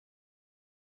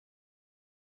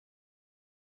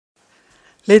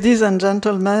Ladies and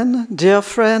gentlemen, dear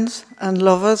friends and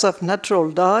lovers of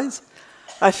natural dyes,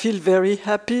 I feel very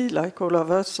happy, like all of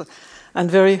us,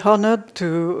 and very honored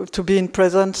to be in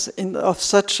presence of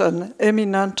such an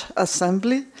eminent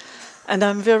assembly. And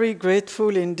I'm very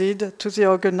grateful indeed to the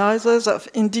organizers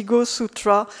of INDIGO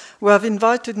SUTRA who have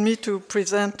invited me to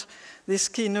present this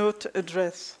keynote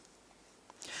address.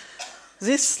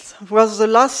 This was the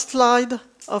last slide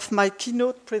of my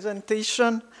keynote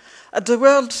presentation at the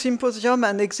World Symposium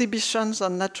and Exhibitions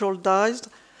on Natural Dyes,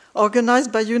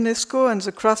 organized by UNESCO and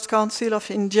the Crafts Council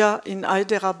of India in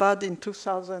Hyderabad in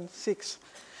 2006.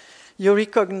 You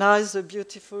recognize the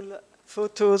beautiful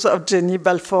photos of Jenny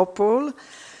Balfour-Paul.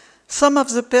 Some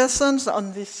of the persons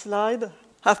on this slide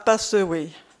have passed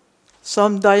away.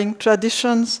 Some dyeing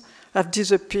traditions have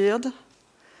disappeared.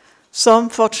 Some,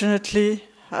 fortunately,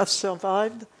 have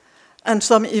survived, and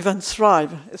some even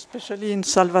thrive, especially in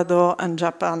Salvador and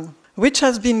Japan. Which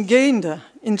has been gained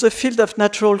in the field of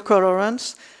natural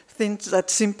colorants since that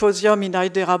symposium in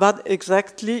Hyderabad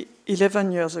exactly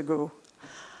 11 years ago?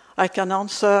 I can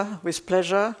answer with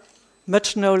pleasure,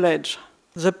 much knowledge.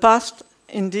 The past,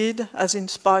 indeed, has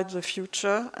inspired the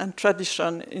future, and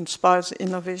tradition inspires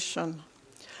innovation.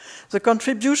 The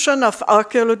contribution of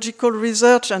archaeological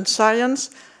research and science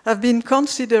have been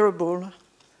considerable.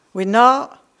 We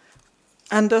now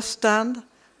understand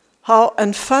how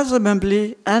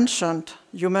unfathomably ancient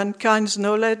humankind's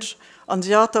knowledge on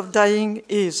the art of dyeing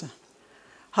is,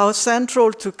 how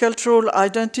central to cultural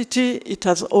identity it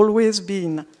has always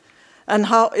been, and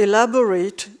how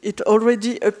elaborate it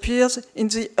already appears in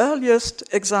the earliest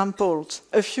examples.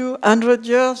 A few hundred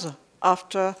years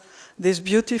after this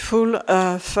beautiful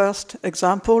first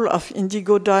example of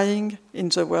indigo dyeing in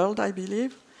the world, I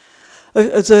believe,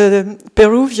 the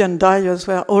Peruvian dyers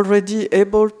were already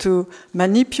able to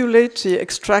manipulate the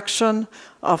extraction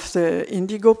of the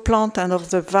indigo plant and of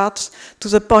the vats to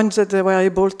the point that they were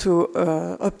able to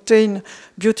obtain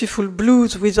beautiful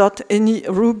blues without any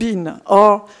rubin,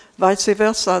 or vice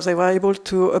versa. They were able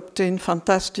to obtain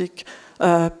fantastic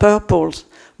purples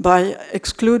by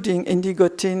excluding indigo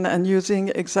tin and using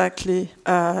exactly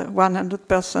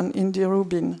 100%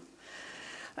 indirubin.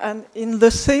 And in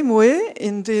the same way,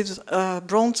 in these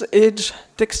Bronze Age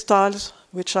textiles,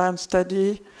 which I'm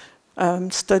studying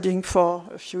for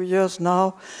a few years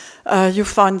now, you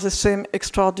find the same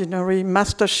extraordinary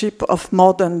mastership of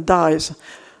modern dyes,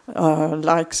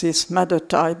 like these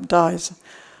madder-type dyes.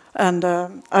 And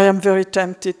I am very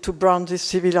tempted to brand this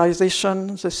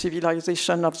civilization, the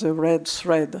civilization of the red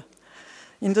thread.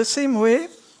 In the same way,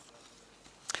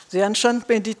 the ancient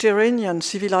Mediterranean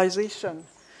civilization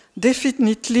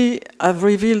definitely have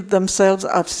revealed themselves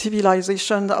as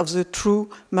civilization of the true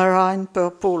marine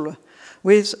purple,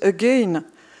 with, again,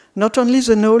 not only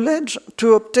the knowledge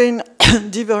to obtain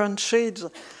different shades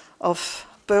of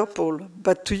purple,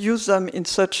 but to use them in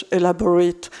such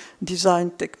elaborate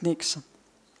design techniques.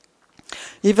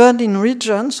 Even in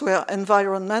regions where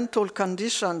environmental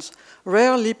conditions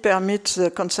rarely permit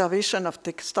the conservation of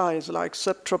textiles, like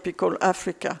subtropical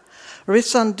Africa,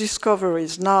 recent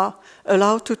discoveries now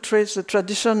allow to trace the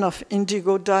tradition of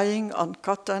indigo dyeing on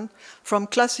cotton from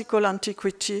classical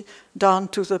antiquity down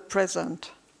to the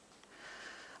present.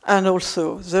 And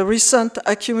also, the recent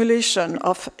accumulation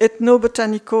of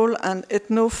ethnobotanical and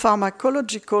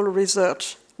ethnopharmacological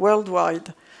research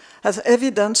worldwide has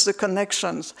evidenced the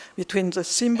connections between the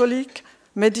symbolic,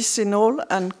 medicinal,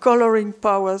 and coloring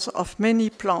powers of many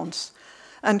plants,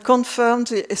 and confirmed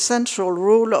the essential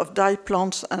role of dye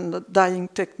plants and dyeing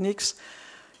techniques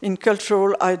in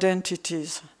cultural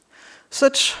identities.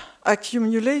 Such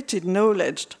accumulated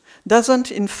knowledge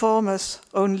doesn't inform us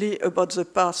only about the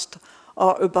past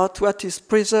or about what is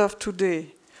preserved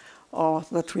today, or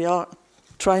that we are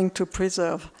trying to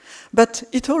preserve, but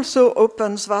it also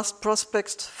opens vast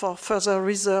prospects for further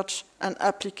research and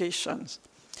applications.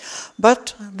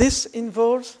 But this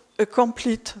involves a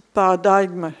complete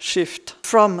paradigm shift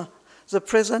from the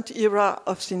present era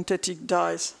of synthetic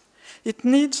dyes. It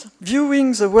needs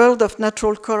viewing the world of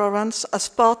natural colorants as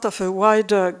part of a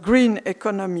wider green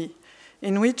economy,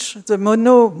 in which the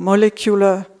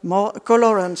monomolecular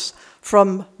colorants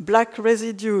from black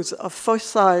residues of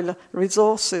fossil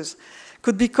resources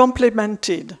could be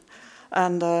complemented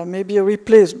and maybe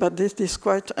replaced, but this is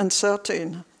quite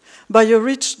uncertain, by a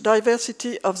rich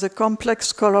diversity of the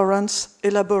complex colorants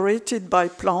elaborated by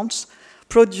plants,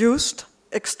 produced,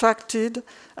 extracted,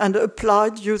 and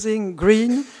applied using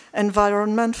green,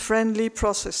 environment-friendly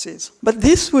processes. But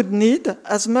this would need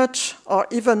as much or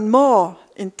even more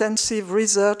intensive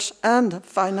research and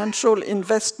financial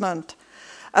investment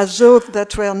as those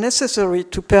that were necessary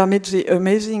to permit the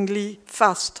amazingly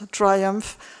fast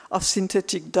triumph of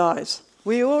synthetic dyes.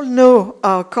 We all know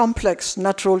how complex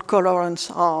natural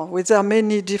colorants are, with their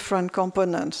many different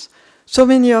components, so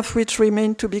many of which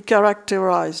remain to be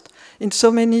characterized in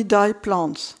so many dye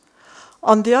plants.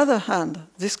 On the other hand,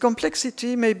 this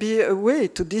complexity may be a way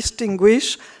to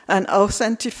distinguish and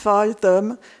authentify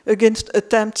them against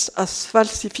attempts at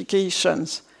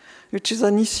falsifications, which is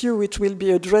an issue which will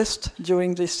be addressed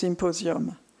during this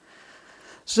symposium.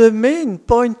 The main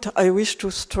point I wish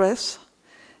to stress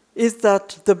is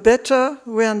that the better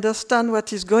we understand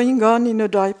what is going on in a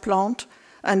dye plant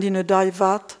and in a dye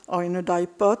vat or in a dye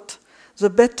pot, the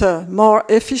better, more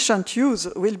efficient use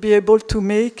we'll be able to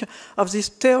make of these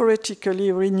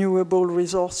theoretically renewable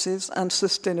resources and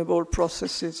sustainable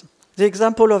processes. The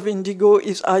example of indigo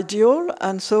is ideal,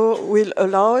 and so will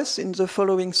allow us in the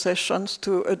following sessions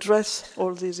to address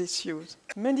all these issues.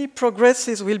 Many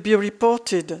progresses will be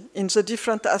reported in the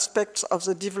different aspects of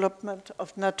the development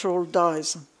of natural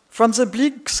dyes. From the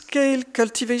big-scale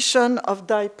cultivation of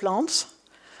dye plants,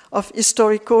 of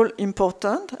historical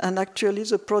importance, and actually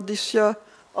the producer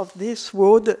of this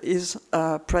wood is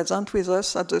present with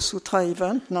us at the Sutra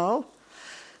event now,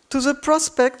 to the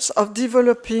prospects of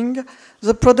developing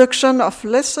the production of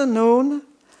lesser known,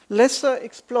 lesser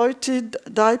exploited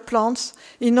dye plants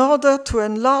in order to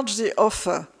enlarge the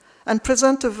offer and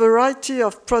present a variety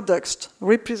of products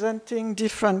representing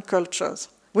different cultures,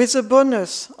 with the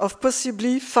bonus of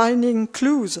possibly finding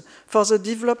clues for the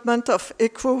development of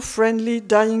eco-friendly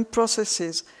dyeing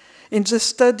processes in the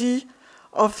study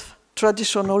of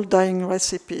traditional dyeing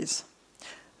recipes,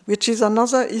 which is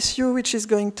another issue which is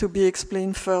going to be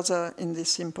explained further in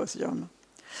this symposium.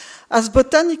 As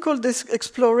botanical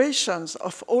explorations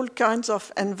of all kinds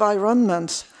of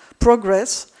environments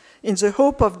progress in the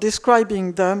hope of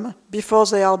describing them before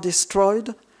they are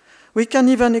destroyed, we can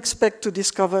even expect to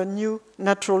discover new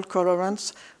natural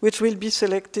colorants which will be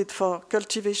selected for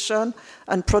cultivation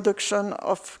and production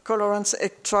of colorants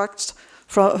extracts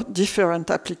for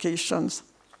different applications.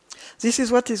 This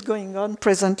is what is going on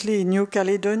presently in New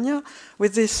Caledonia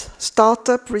with this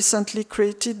startup recently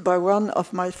created by one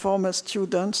of my former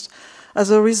students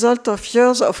as a result of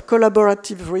years of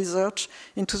collaborative research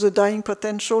into the dyeing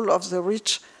potential of the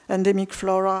rich endemic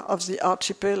flora of the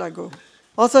archipelago.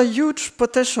 Other huge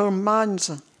potential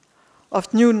mines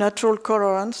of new natural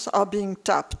colorants are being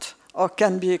tapped or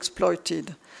can be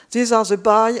exploited. These are the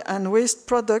by and waste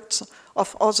products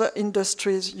of other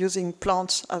industries using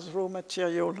plants as raw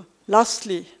material.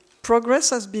 Lastly,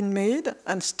 progress has been made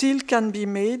and still can be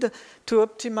made to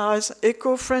optimize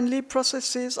eco-friendly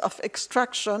processes of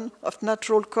extraction of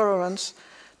natural colorants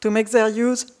to make their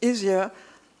use easier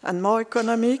and more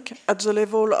economic at the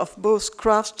level of both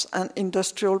crafts and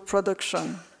industrial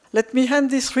production. Let me end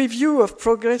this review of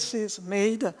progresses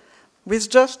made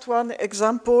with just one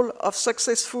example of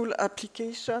successful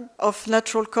application of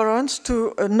natural colorants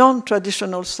to a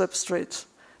non-traditional substrate,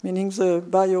 meaning the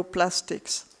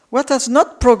bioplastics. What has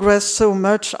not progressed so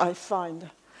much, I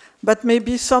find, but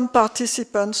maybe some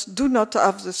participants do not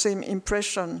have the same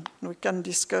impression, we can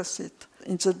discuss it,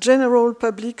 in the general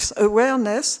public's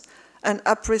awareness and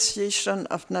appreciation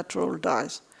of natural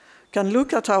dyes. We can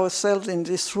look at ourselves in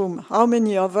this room. How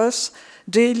many of us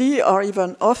daily or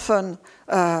even often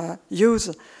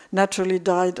use naturally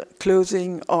dyed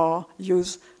clothing or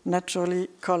use naturally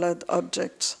colored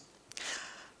objects?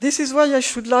 This is why I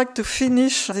should like to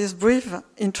finish this brief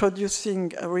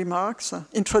introducing remarks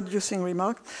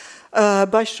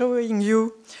by showing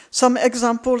you some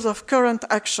examples of current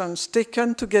actions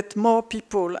taken to get more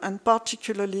people, and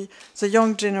particularly the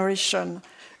young generation,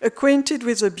 acquainted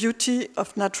with the beauty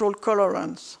of natural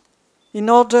colorants,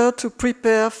 in order to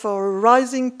prepare for a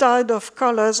rising tide of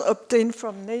colors obtained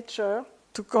from nature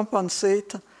to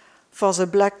compensate for the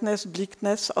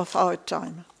bleakness of our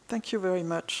time. Thank you very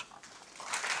much.